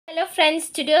Hello friends,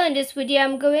 today in this video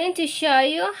I'm going to show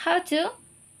you how to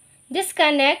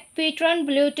disconnect ptron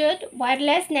Bluetooth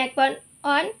wireless neckband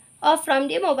on or from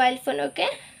the mobile phone. Okay,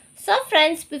 so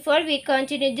friends, before we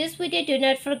continue this video, do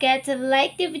not forget to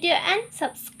like the video and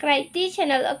subscribe the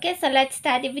channel. Okay, so let's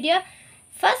start the video.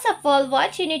 First of all,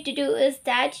 what you need to do is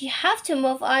that you have to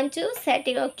move on to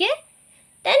setting. Okay,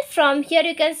 then from here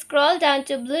you can scroll down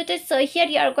to Bluetooth. So here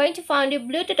you are going to find the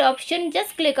Bluetooth option.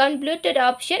 Just click on Bluetooth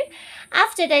option.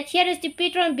 After that, here is the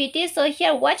ptron BT. So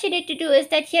here what you need to do is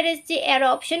that here is the arrow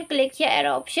option. Click here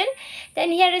arrow option.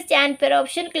 Then here is the ampere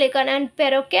option. Click on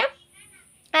ampere. Okay.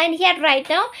 And here right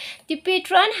now the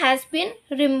ptron has been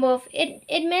removed.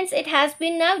 It means it has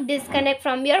been now disconnect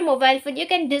from your mobile phone. You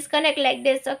can disconnect like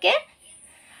this. Okay.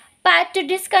 But to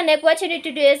disconnect, what you need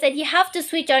to do is that you have to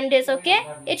switch on this. Okay,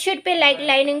 it should be like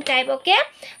lightning type. Okay,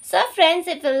 so friends,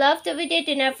 if you love the video,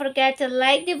 do not forget to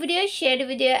like the video, share the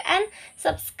video and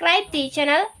subscribe the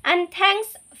channel, and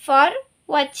thanks for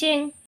watching.